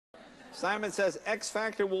Simon says X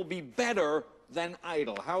Factor will be better than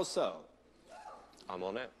Idol. How so? I'm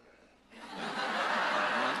on it.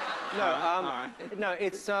 No,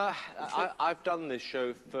 it's I've done this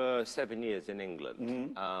show for 7 years in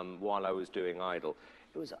England while I was doing Idol.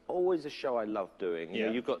 It was always a show I loved doing. You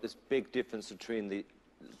know, you've got this big difference between the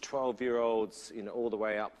 12-year-olds, you know, all the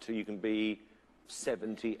way up to you can be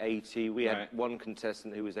 70, 80. We had one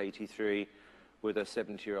contestant who was 83 with a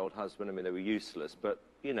 70-year-old husband. I mean, they were useless, but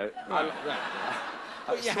you know,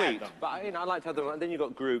 sweet. But you know, I like to have them. And then you've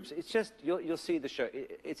got groups. It's just you'll see the show.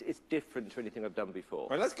 It's different to anything I've done before. All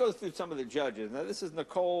right, let's go through some of the judges. Now, this is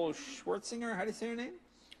Nicole Schwartzinger. How do you say her name?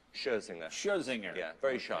 Scherzinger. Scherzinger. Yeah,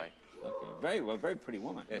 very shy. Okay. Very pretty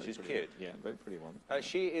woman. Yeah, she's cute. Yeah, very pretty woman.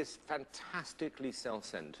 She is fantastically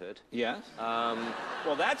self-centered. Yes.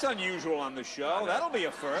 Well, that's unusual on the show. That'll be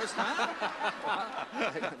a first, huh?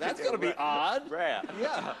 That's going to be odd. Rare.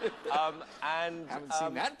 Yeah. And haven't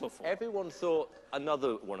seen that before. Everyone thought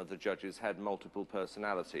another one of the judges had multiple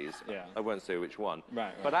personalities. Yeah. I won't say which one.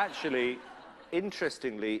 Right. But actually,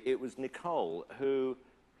 interestingly, it was Nicole who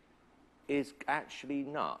is actually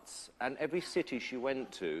nuts. And every city she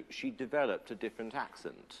went to, she developed a different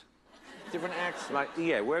accent. Different accent? Like,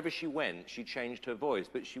 yeah, wherever she went, she changed her voice,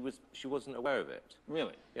 but she wasn't aware of it.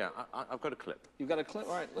 Really? Yeah, I've got a clip. You've got a clip?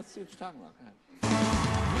 All right, let's see what you're talking about. Go ahead.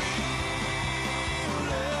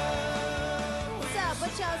 What's up?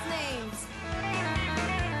 What's y'all's names?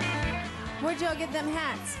 Where'd y'all get them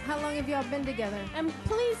hats? How long have y'all been together? And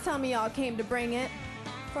please tell me y'all came to bring it.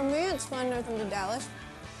 For me, it's fun nothing to Dallas.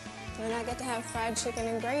 And I get to have fried chicken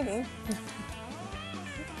and gravy.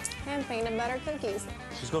 And peanut butter cookies.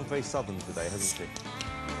 She's gone very southern today, hasn't she?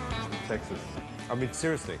 Texas. I mean,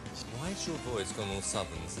 seriously. Why has your voice gone all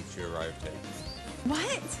southern since you arrived here?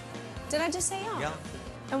 What? Did I just say y'all? Yeah.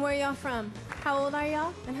 And where y'all from? How old are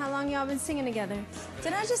y'all? And how long y'all been singing together?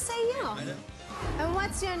 Did I just say y'all? And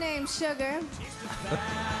what's your name, Sugar?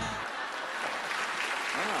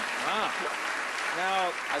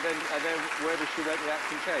 Now, and then where does she let the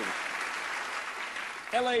accent change?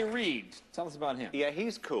 L.A. Reid. Tell us about him. Yeah,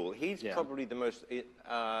 he's cool. He's probably the most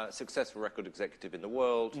successful record executive in the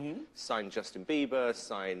world. Signed Justin Bieber,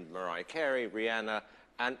 signed Mariah Carey, Rihanna,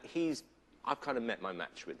 and I've kind of met my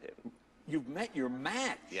match with him. You've met your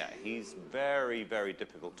match? Yeah, he's very, very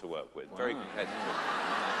difficult to work with. Very competitive.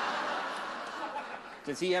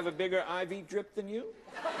 Does he have a bigger IV drip than you?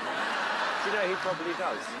 You know, he probably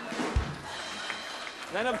does.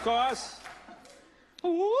 Then, of course,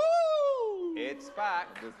 it's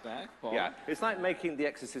back. It's back, Paul. Yeah, it's like making The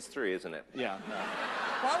Exorcist 3, isn't it? Yeah.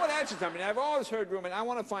 Well, I would ask you something. I've always heard rumors, and I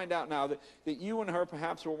want to find out now that you and her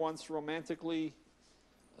perhaps were once romantically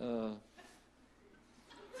well,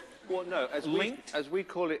 no, linked? As we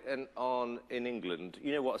call it in England,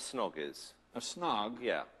 you know what a snog is? A snog?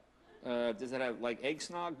 Yeah. Does it have, like, egg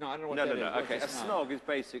snog? No, I don't know what that is. No. What's Okay, a snog is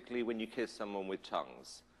basically when you kiss someone with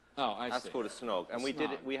tongues. Oh, I see. That's called a snog. And we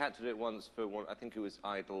did it, we had to do it once for one, I think it was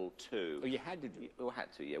Idol 2. Oh, you had to do it? We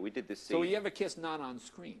had to, yeah. We did this scene. So you ever kissed not on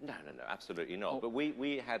screen? No, absolutely not. But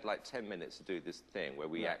we had like 10 minutes to do this thing where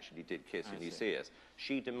we actually did kiss and you see us.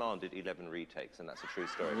 She demanded 11 retakes, and that's a true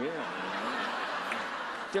story. Yeah.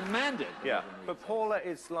 Demanded? Yeah. But Paula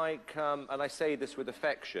is like, and I say this with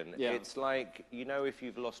affection, it's like, you know, if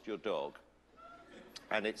you've lost your dog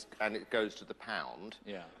and it goes to the pound,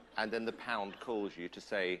 and then the pound calls you to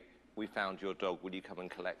say, we found your dog, will you come and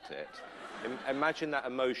collect it? Imagine that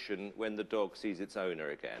emotion when the dog sees its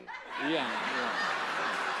owner again. Yeah.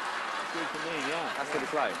 Good for me, yeah. That's what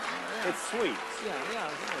it's like. It's sweet. Yeah.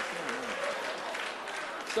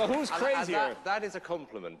 So who's crazier? That is a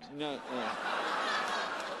compliment. No,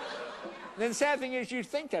 Then the sad thing is you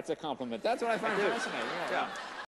think that's a compliment. That's what I find fascinating. Yeah.